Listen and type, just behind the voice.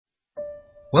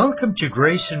Welcome to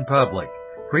Grace in Public,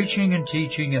 preaching and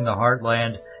teaching in the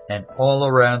heartland and all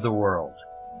around the world.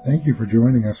 Thank you for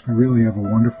joining us. We really have a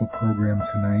wonderful program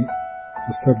tonight.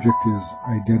 The subject is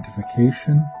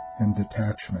identification and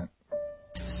detachment.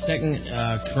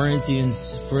 2 Corinthians,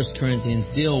 1 Corinthians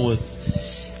deal with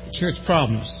church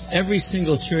problems. Every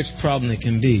single church problem that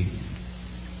can be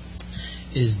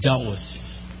is dealt with.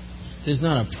 There's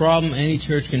not a problem any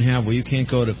church can have where you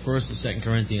can't go to 1 or 2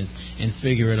 Corinthians and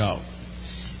figure it out.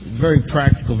 Very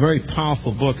practical, very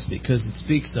powerful books because it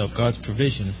speaks of God's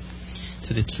provision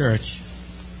to the church.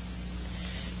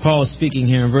 Paul is speaking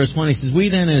here in verse 1. He says, "We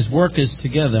then as workers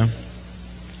together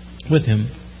with him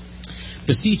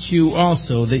beseech you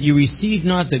also that you receive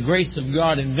not the grace of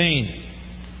God in vain."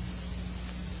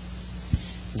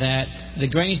 That the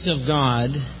grace of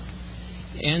God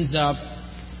ends up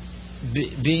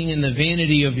being in the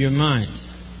vanity of your mind.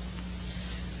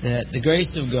 That the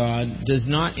grace of God does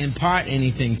not impart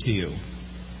anything to you.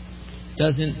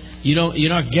 You're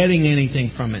not getting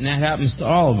anything from it, and that happens to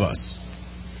all of us.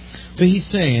 But he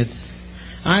saith,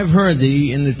 "I've heard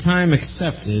thee in the time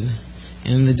accepted,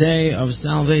 and in the day of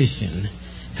salvation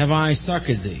have I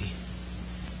succored thee.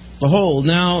 Behold,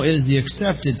 now is the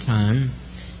accepted time.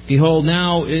 Behold,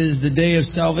 now is the day of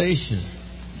salvation.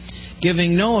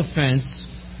 Giving no offense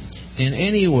in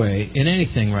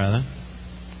anything,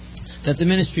 that the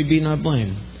ministry be not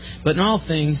blamed, but in all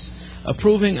things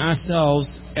approving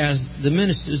ourselves as the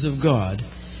ministers of God,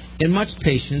 in much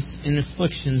patience, in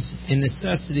afflictions, in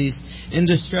necessities, in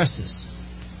distresses,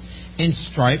 in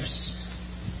stripes,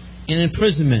 in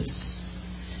imprisonments,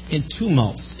 in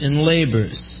tumults, in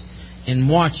labors, in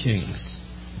watchings,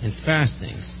 in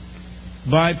fastings,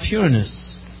 by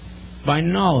pureness, by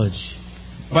knowledge,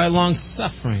 by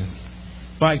long-suffering,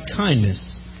 by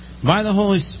kindness, by the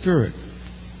Holy Spirit,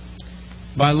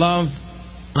 by love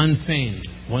unfeigned."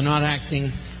 We're not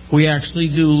acting, we actually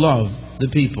do love the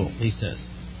people, he says.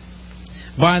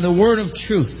 "By the word of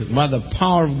truth, by the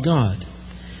power of God,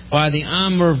 by the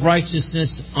armor of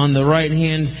righteousness on the right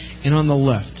hand and on the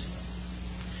left,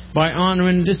 by honor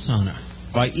and dishonor,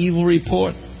 by evil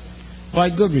report, by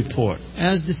good report,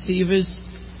 as deceivers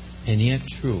and yet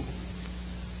true,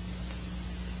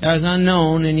 as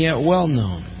unknown and yet well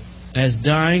known, as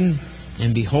dying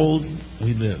and behold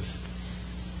we live,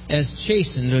 as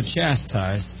chastened or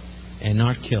chastised and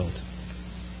not killed,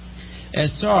 as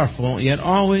sorrowful yet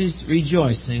always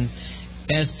rejoicing,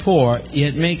 as poor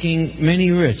yet making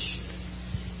many rich,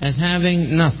 as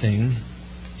having nothing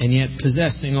and yet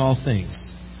possessing all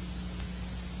things.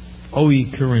 O ye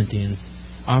Corinthians,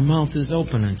 our mouth is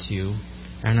open unto you,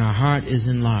 and our heart is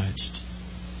enlarged.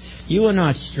 You are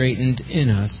not straitened in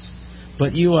us,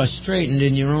 but you are straitened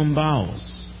in your own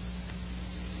bowels.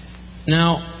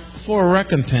 Now, for a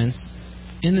recompense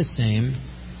in the same,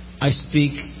 I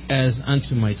speak as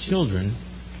unto my children,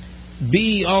 be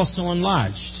ye also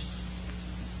enlarged.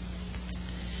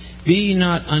 Be ye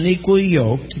not unequally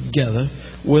yoked together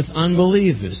with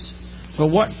unbelievers. For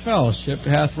what fellowship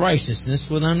hath righteousness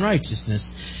with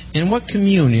unrighteousness? And what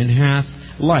communion hath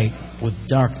light with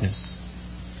darkness?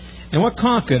 And what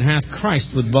concord hath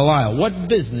Christ with Belial? What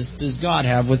business does God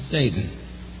have with Satan?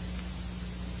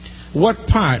 What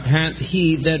part hath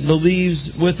he that believes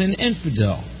with an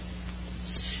infidel?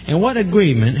 And what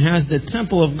agreement has the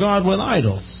temple of God with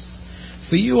idols?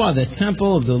 For you are the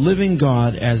temple of the living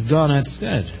God, as God hath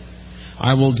said,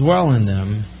 I will dwell in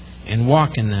them and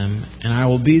walk in them, and I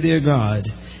will be their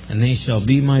God, and they shall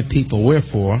be my people.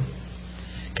 Wherefore,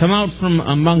 come out from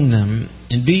among them,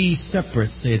 and be ye separate,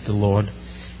 saith the Lord,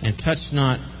 and touch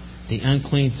not the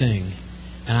unclean thing,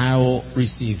 and I will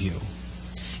receive you,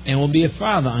 and will be a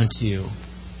father unto you,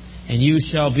 and you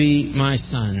shall be my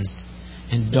sons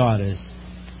and daughters,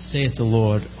 saith the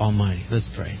Lord Almighty. Let's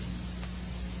pray.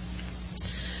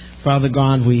 Father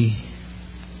God, we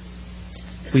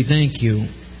thank you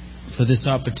for this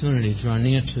opportunity to draw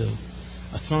near to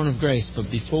a throne of grace. But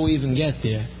before we even get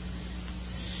there,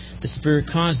 the Spirit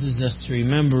causes us to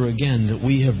remember again that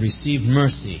we have received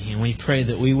mercy, and we pray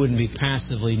that we wouldn't be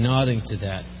passively nodding to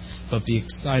that, but be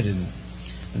excited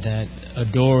that a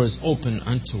door is open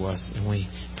unto us, and we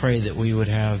pray that we would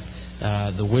have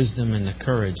the wisdom and the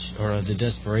courage, or the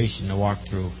desperation to walk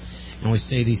through. And we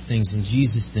say these things in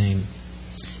Jesus' name.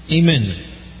 Amen.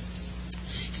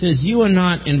 He says, "You are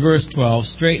not," in verse 12,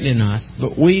 "straitened in us,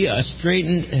 but you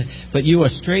are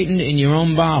straitened in your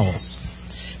own bowels."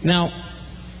 Now,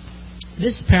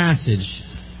 this passage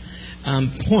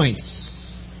points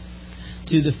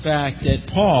to the fact that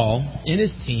Paul and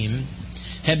his team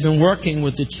had been working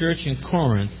with the church in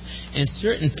Corinth, and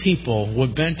certain people were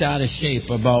bent out of shape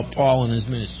about Paul and his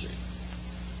ministry.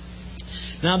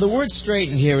 Now, the word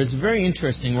straighten here is a very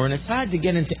interesting word, and it's hard to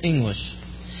get into English.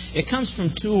 It comes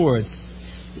from two words.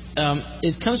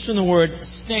 It comes from the word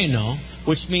steno,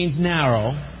 which means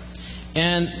narrow,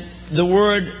 and the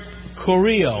word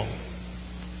chorio,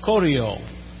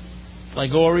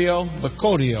 like Oreo, but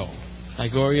chorio,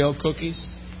 like Oreo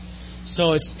cookies.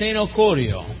 So it's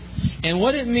stenochorio. And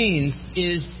what it means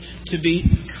is to be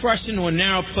crushed into a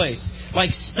narrow place,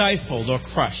 like stifled or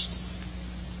crushed.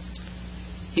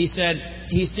 He's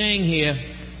saying here,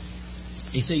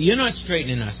 you're not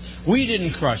straightening us. We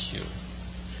didn't crush you.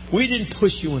 We didn't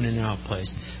push you in a narrow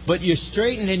place. But you're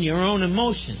straightened in your own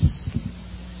emotions.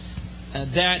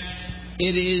 That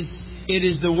it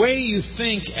is the way you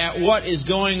think at what is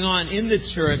going on in the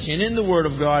church and in the Word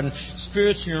of God and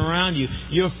spiritually around you.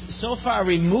 You're so far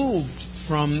removed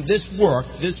from this work,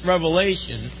 this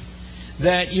revelation,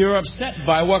 that you're upset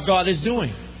by what God is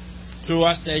doing through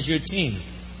us as your team.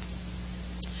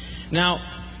 Now,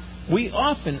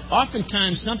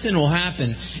 oftentimes something will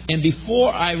happen, and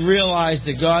before I realize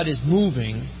that God is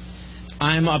moving,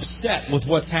 I'm upset with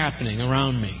what's happening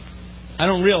around me. I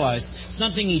don't realize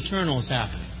something eternal is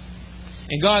happening.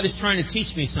 And God is trying to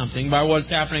teach me something by what's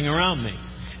happening around me.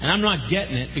 And I'm not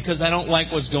getting it because I don't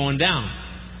like what's going down.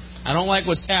 I don't like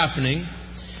what's happening.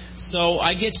 So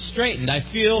I get straightened. I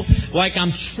feel like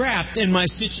I'm trapped in my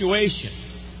situation.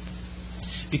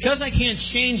 Because I can't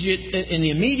change it in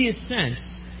the immediate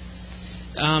sense,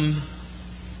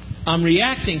 I'm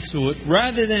reacting to it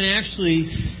rather than actually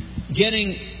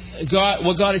getting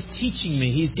what God is teaching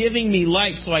me. He's giving me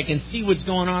light so I can see what's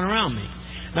going on around me.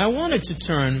 Now, I wanted to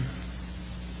turn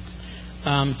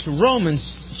to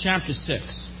Romans chapter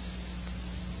 6.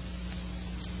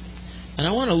 And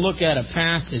I want to look at a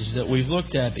passage that we've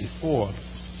looked at before.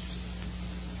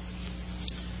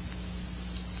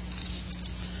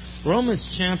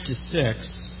 Romans chapter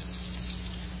 6.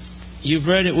 You've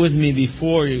read it with me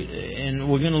before, and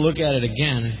we're going to look at it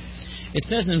again. It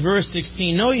says in verse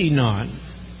 16, "Know ye not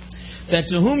that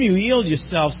to whom you yield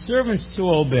yourselves servants to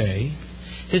obey,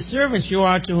 his servants you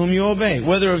are to whom you obey,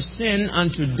 whether of sin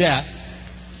unto death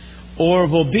or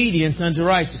of obedience unto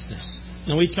righteousness."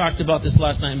 Now, we talked about this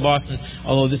last night in Boston,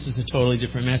 although this is a totally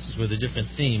different message with a different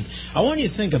theme. I want you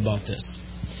to think about this.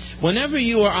 Whenever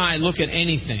you or I look at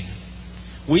anything,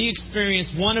 we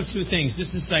experience one of two things.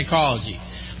 This is psychology.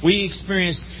 We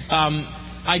experience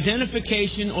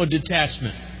identification or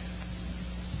detachment.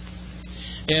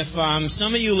 If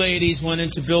some of you ladies went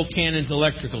into Bill Cannon's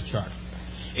electrical chart,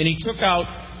 and he took out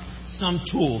some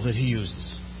tool that he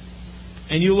uses,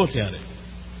 and you look at it,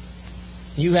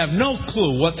 you have no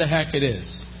clue what the heck it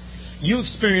is. You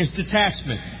experience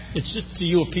detachment. It's just to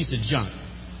you a piece of junk.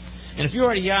 And if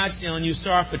you're at a yard sale and you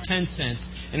saw it for 10 cents,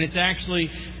 and it's actually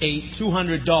a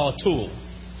 $200 tool,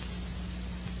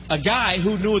 a guy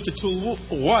who knew what the tool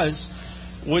was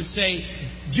would say,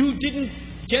 "You didn't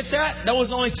get that? That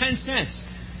was only 10 cents.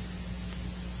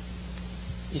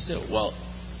 You said, "Well,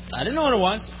 I didn't know what it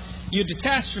was." You're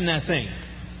detached from that thing.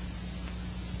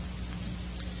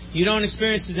 You don't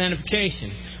experience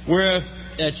identification. Where if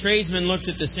a tradesman looked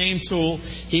at the same tool,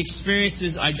 he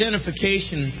experiences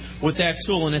identification with that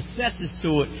tool and assesses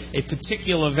to it a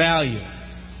particular value.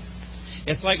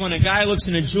 It's like when a guy looks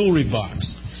in a jewelry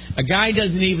box. A guy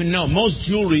doesn't even know. Most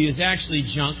jewelry is actually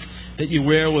junk that you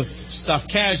wear with stuff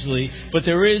casually, but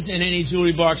there is in any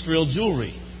jewelry box real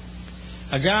jewelry.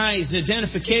 A guy's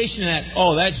identification that,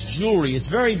 oh, that's jewelry. It's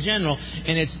very general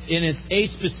and it's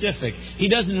a-specific. He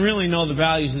doesn't really know the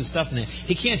values of the stuff in it.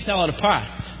 He can't tell it apart.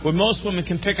 Where most women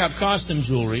can pick up costume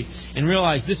jewelry and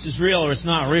realize this is real or it's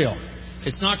not real.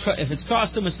 If it's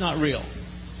costume, it's not real.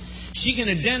 She can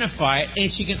identify it,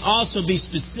 and she can also be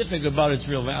specific about its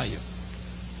real value.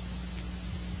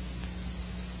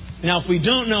 Now, if we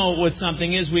don't know what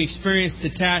something is, we experience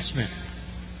detachment.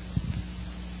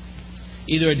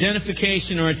 Either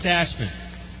identification or attachment.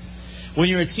 When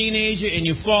you're a teenager and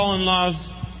you fall in love,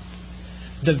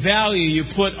 the value you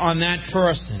put on that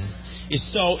person is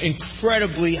so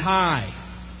incredibly high.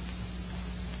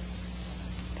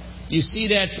 You see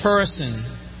that person,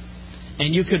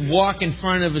 and you could walk in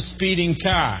front of a speeding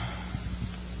car.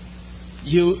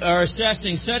 You are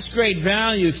assessing such great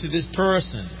value to this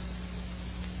person.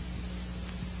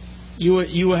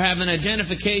 You have an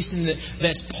identification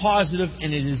that's positive,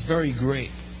 and it is very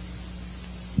great.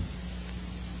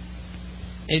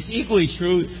 It's equally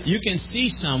true. You can see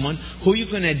someone who you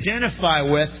can identify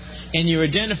with, and your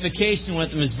identification with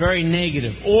them is very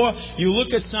negative. Or you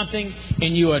look at something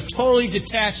and you are totally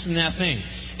detached from that thing.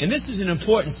 And this is an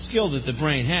important skill that the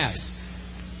brain has.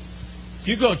 If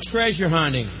you go treasure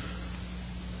hunting,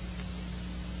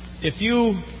 if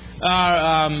you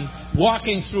are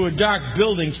walking through a dark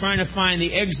building trying to find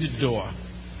the exit door.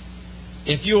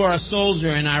 If you are a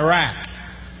soldier in Iraq,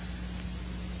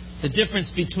 the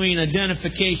difference between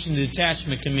identification and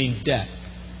detachment can mean death.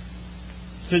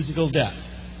 Physical death.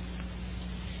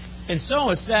 And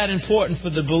so it's that important for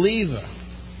the believer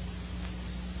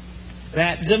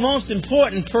that the most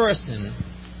important person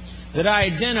that I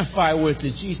identify with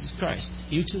is Jesus Christ.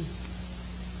 You too.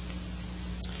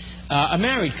 A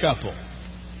married couple.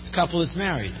 A couple that's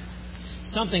married.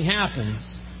 Something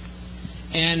happens,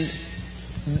 and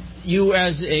you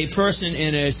as a person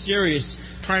in a serious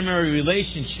primary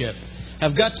relationship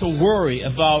have got to worry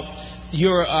about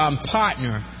your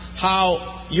partner,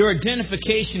 how your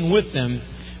identification with them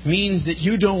means that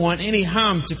you don't want any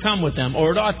harm to come with them,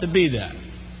 or it ought to be that.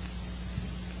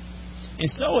 And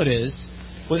so it is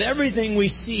with everything we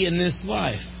see in this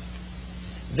life,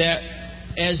 that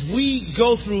as we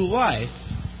go through life,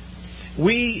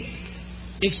 we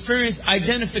experience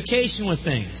identification with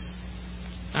things.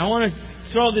 I want to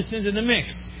throw this into the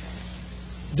mix.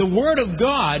 The Word of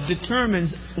God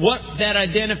determines what that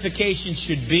identification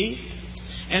should be.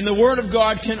 And the Word of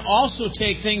God can also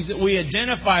take things that we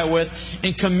identify with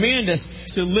and command us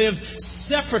to live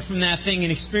separate from that thing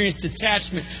and experience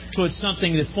detachment towards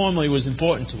something that formerly was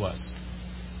important to us.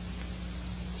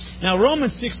 Now,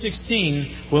 Romans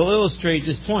 6:16 will illustrate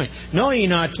this point. Know ye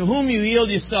not, to whom you yield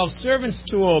yourselves servants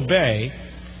to obey,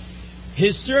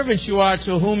 his servants you are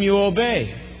to whom you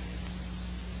obey,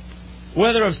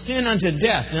 whether of sin unto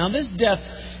death. Now, this death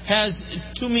has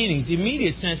two meanings. The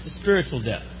immediate sense is spiritual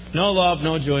death. No love,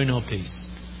 no joy, no peace.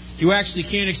 You actually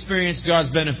can't experience God's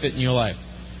benefit in your life.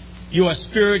 You are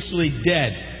spiritually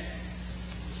dead.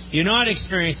 You're not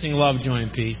experiencing love, joy,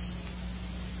 and peace.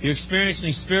 You're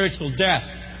experiencing spiritual death.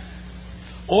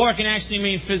 Or it can actually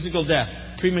mean physical death,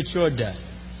 premature death,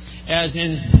 as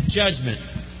in judgment.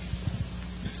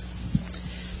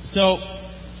 So,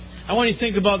 I want you to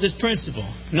think about this principle.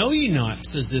 Know ye not,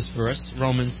 says this verse,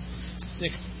 Romans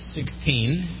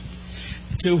 6:16,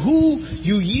 to who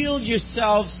you yield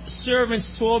yourselves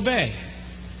servants to obey.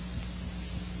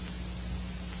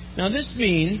 Now this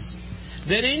means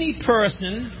that any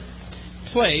person,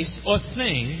 place, or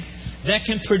thing that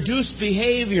can produce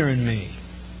behavior in me,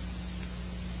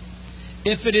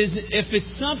 if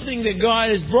it's something that God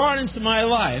has brought into my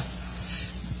life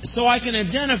so I can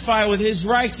identify with His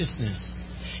righteousness,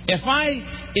 if I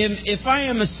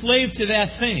am a slave to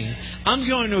that thing, I'm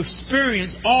going to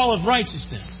experience all of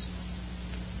righteousness.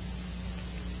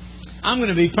 I'm going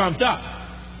to be pumped up.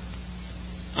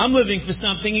 I'm living for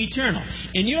something eternal.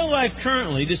 In your life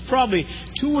currently, there's probably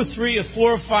 2 or 3 or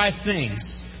 4 or 5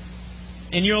 things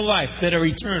in your life that are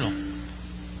eternal.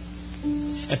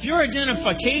 If your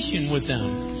identification with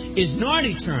them is not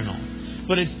eternal,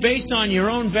 but it's based on your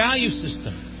own value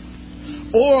system,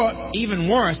 or even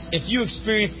worse, if you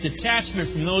experience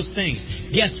detachment from those things,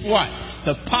 guess what?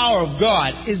 The power of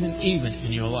God isn't even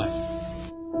in your life.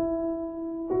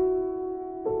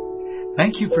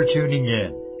 Thank you for tuning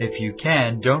in. If you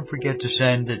can, don't forget to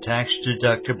send a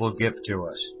tax-deductible gift to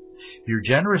us. Your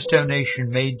generous donation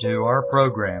made to our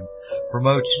program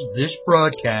promotes this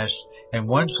broadcast and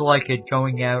ones like it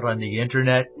going out on the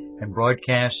Internet and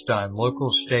broadcast on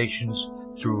local stations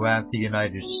throughout the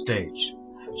United States.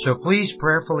 So please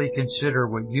prayerfully consider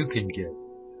what you can give.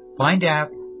 Find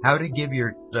out how to give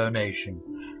your donation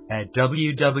at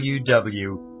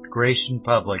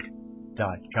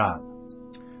www.graysonpublic.com.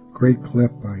 Great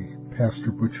clip by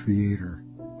Pastor Butch Vietor,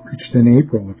 preached in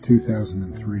April of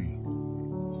 2003.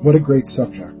 What a great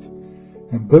subject.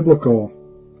 And biblical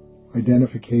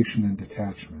identification and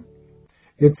detachment.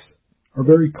 Are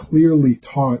very clearly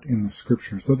taught in the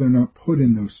Scriptures, though they're not put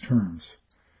in those terms.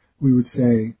 We would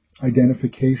say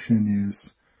identification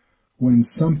is when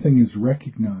something is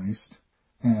recognized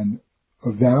and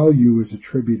a value is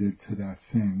attributed to that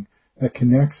thing that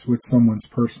connects with someone's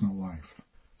personal life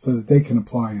so that they can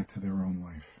apply it to their own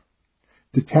life.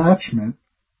 Detachment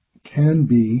can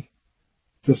be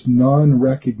just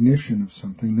non-recognition of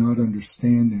something, not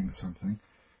understanding something.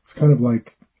 It's kind of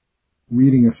like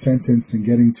reading a sentence and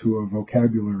getting to a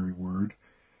vocabulary word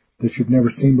that you've never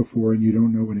seen before and you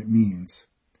don't know what it means.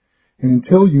 And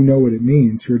until you know what it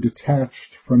means, you're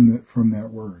detached from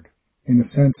that word. In a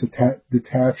sense,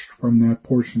 detached from that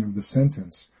portion of the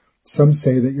sentence. Some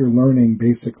say that your learning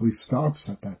basically stops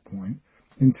at that point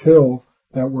until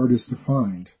that word is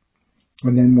defined.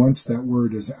 And then once that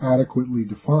word is adequately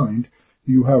defined,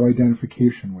 you have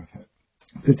identification with it.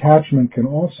 Detachment can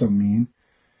also mean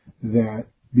that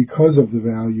because of the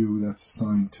value that's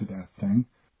assigned to that thing,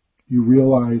 you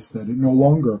realize that it no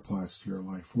longer applies to your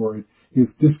life, or it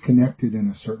is disconnected in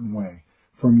a certain way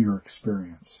from your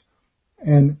experience.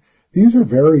 And these are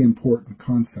very important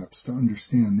concepts to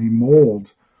understand. They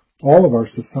mold all of our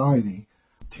society,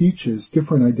 teaches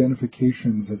different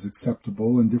identifications as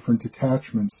acceptable and different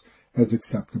detachments as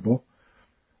acceptable.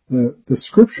 The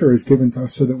scripture is given to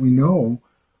us so that we know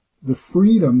the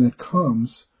freedom that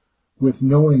comes with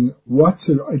knowing what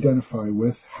to identify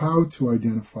with, how to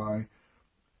identify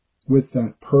with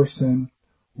that person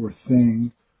or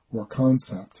thing or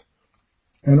concept,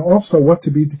 and also what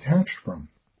to be detached from.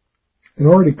 And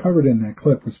already covered in that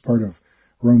clip was part of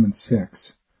Romans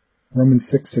 6. Romans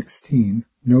 6:16,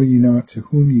 know ye not to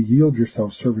whom ye yield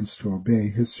yourselves servants to obey,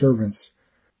 his servants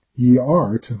ye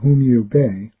are to whom ye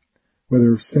obey,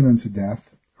 whether of sin unto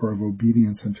death or of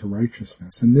obedience unto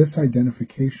righteousness. And this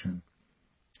identification,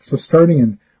 so starting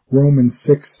in Romans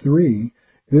 6:3,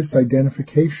 this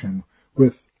identification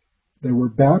with they were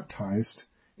baptized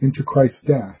into Christ's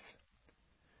death.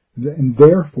 And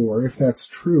therefore, if that's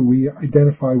true, we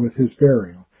identify with his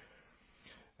burial.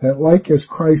 That like as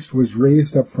Christ was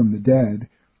raised up from the dead,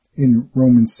 in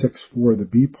Romans 6:4, the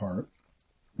B part,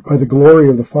 by the glory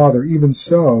of the Father, even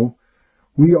so,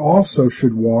 we also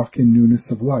should walk in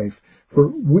newness of life.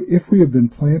 For if we have been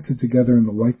planted together in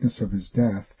the likeness of his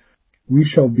death, we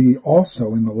shall be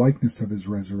also in the likeness of his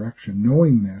resurrection,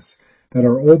 knowing this, that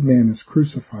our old man is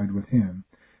crucified with him,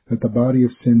 that the body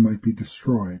of sin might be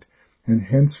destroyed, and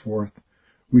henceforth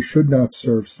we should not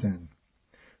serve sin.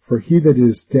 For he that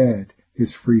is dead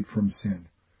is freed from sin.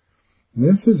 And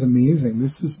this is amazing.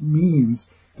 Means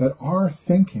that our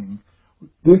thinking,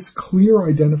 this clear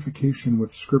identification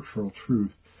with scriptural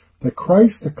truth, that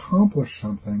Christ accomplished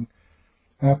something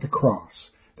at the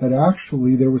cross, that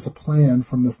actually there was a plan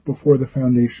from before the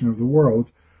foundation of the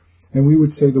world, and we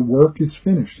would say the work is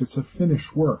finished. It's a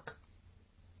finished work.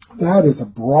 That is a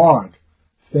broad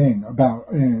thing about,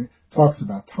 it talks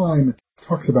about time, it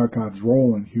talks about God's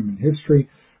role in human history.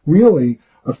 Really,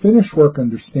 a finished work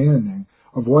understanding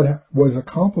of what was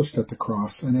accomplished at the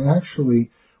cross and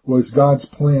actually was God's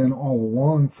plan all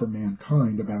along for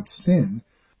mankind about sin.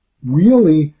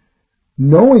 Really,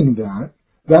 knowing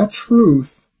that truth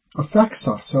affects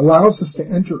us, allows us to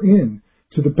enter in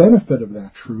to the benefit of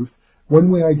that truth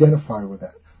when we identify with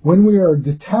it. When we are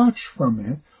detached from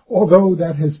it, although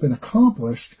that has been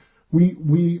accomplished,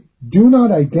 we do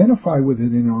not identify with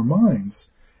it in our minds,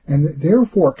 and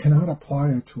therefore cannot apply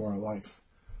it to our life.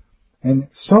 And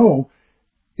so,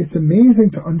 it's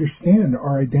amazing to understand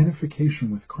our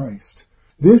identification with Christ.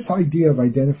 This idea of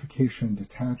identification and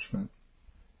detachment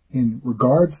in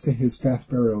regards to his death,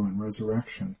 burial, and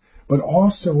resurrection, but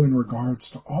also in regards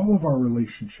to all of our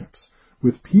relationships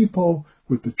with people,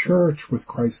 with the church, with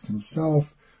Christ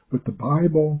himself, with the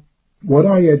Bible. What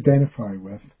I identify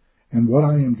with and what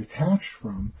I am detached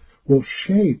from will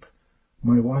shape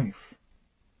my life.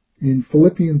 In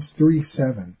Philippians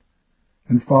 3:7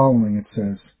 and following it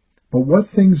says, but what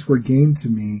things were gained to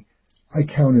me, I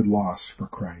counted loss for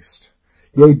Christ.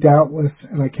 Yea, doubtless,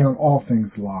 and I count all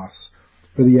things loss,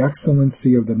 for the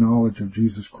excellency of the knowledge of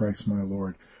Jesus Christ my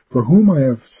Lord, for whom I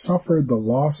have suffered the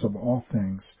loss of all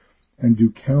things, and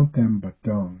do count them but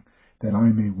dung, that I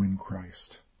may win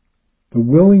Christ. The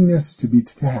willingness to be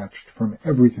detached from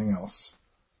everything else,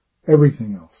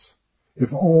 if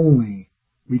only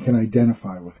we can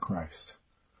identify with Christ.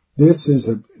 This is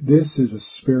a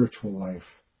spiritual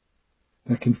life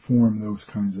that can form those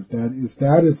kinds of,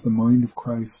 that is the mind of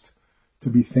Christ, to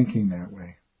be thinking that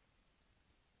way.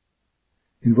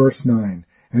 In verse 9,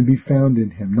 and be found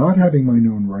in him, not having mine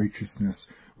own righteousness,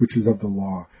 which is of the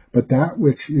law, but that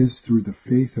which is through the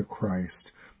faith of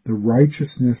Christ, the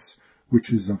righteousness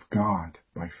which is of God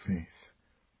by faith,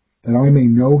 that I may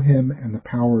know him and the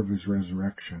power of his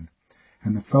resurrection,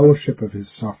 and the fellowship of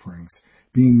his sufferings,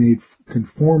 being made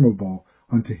conformable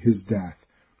unto his death,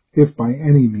 if by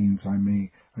any means I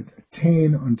may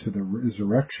attain unto the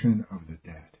resurrection of the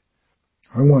dead.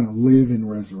 I want to live in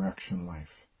resurrection life.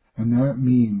 And that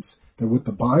means that what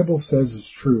the Bible says is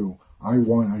true, I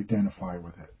want to identify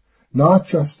with it. Not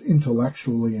just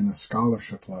intellectually in a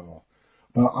scholarship level,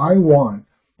 but I want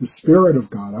the Spirit of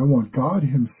God, I want God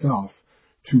himself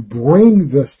to bring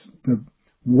the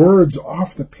words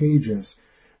off the pages,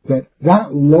 that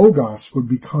logos would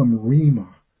become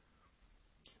rhema.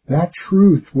 That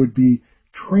truth would be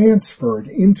transferred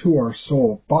into our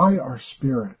soul by our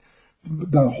spirit.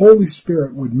 The Holy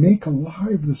Spirit would make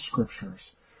alive the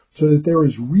scriptures so that there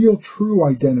is real, true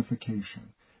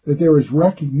identification, that there is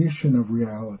recognition of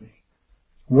reality.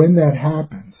 When that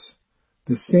happens,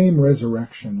 the same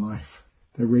resurrection life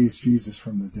that raised Jesus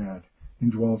from the dead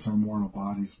indwells our mortal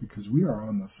bodies, because we are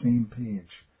on the same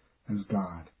page as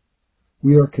God.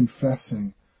 We are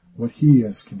confessing what he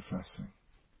is confessing.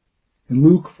 In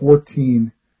Luke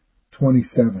 14:27,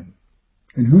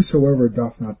 and whosoever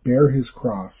doth not bear his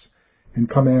cross and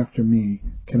come after me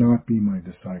cannot be my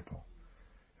disciple.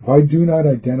 If I do not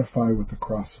identify with the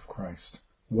cross of Christ,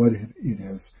 what it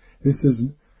is, this is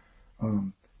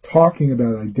talking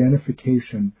about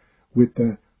identification with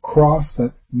the cross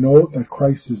that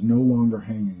Christ is no longer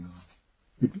hanging on.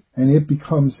 And it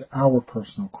becomes our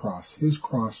personal cross. His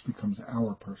cross becomes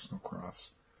our personal cross.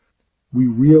 We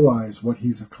realize what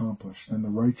he's accomplished and the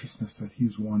righteousness that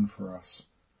he's won for us.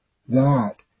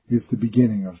 That is the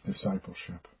beginning of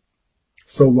discipleship.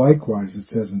 So likewise, it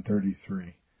says in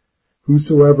 33,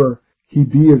 whosoever he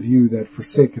be of you that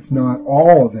forsaketh not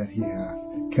all that he hath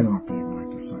cannot be my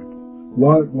disciple.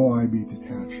 What will I be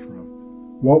detached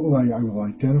from? What will I will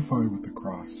identify with the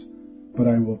cross, but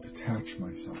I will detach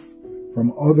myself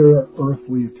from other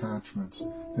earthly attachments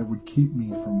that would keep me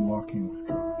from walking with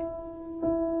God.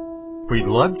 We'd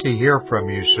love to hear from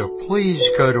you, so please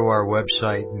go to our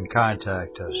website and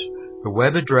contact us. The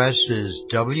web address is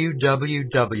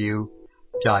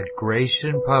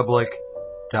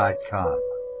www.graceinpublic.com.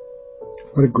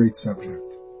 What a great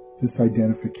subject. This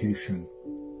identification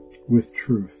with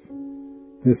truth.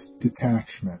 This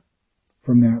detachment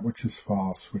from that which is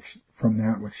false, from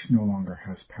that which no longer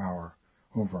has power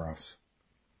over us.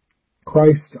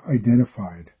 Christ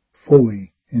identified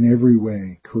fully in every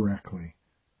way correctly.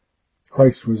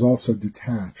 Christ was also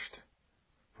detached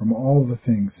from all the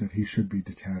things that he should be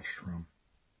detached from.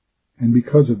 And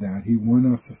because of that, he won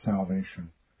us a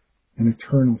salvation, an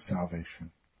eternal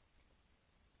salvation.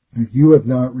 And if you have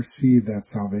not received that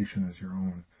salvation as your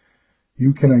own,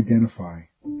 you can identify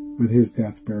with his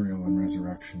death, burial, and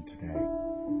resurrection today.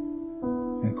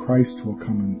 And Christ will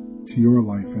come into your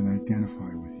life and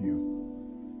identify with you.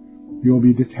 You'll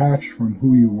be detached from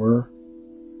who you were,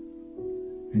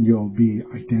 and you'll be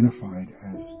identified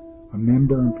as a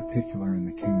member in particular in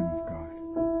the kingdom of God.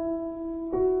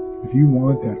 If you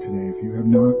want that today, if you have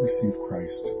not received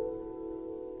Christ,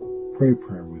 pray a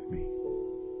prayer with me.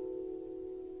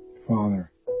 Father,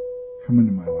 come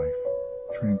into my life.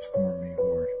 Transform me,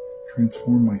 Lord.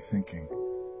 Transform my thinking.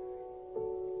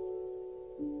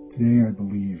 Today I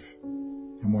believe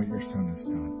in what your Son has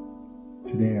done.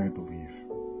 Today I believe.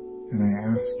 And I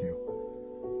ask you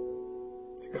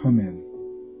to come in.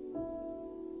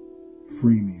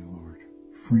 Free me, Lord.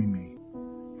 Free me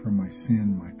from my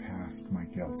sin, my past, my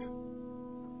guilt.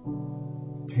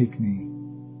 Take me,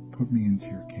 put me into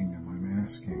your kingdom. I'm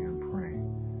asking and praying.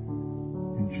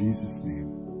 In Jesus' name,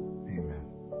 amen.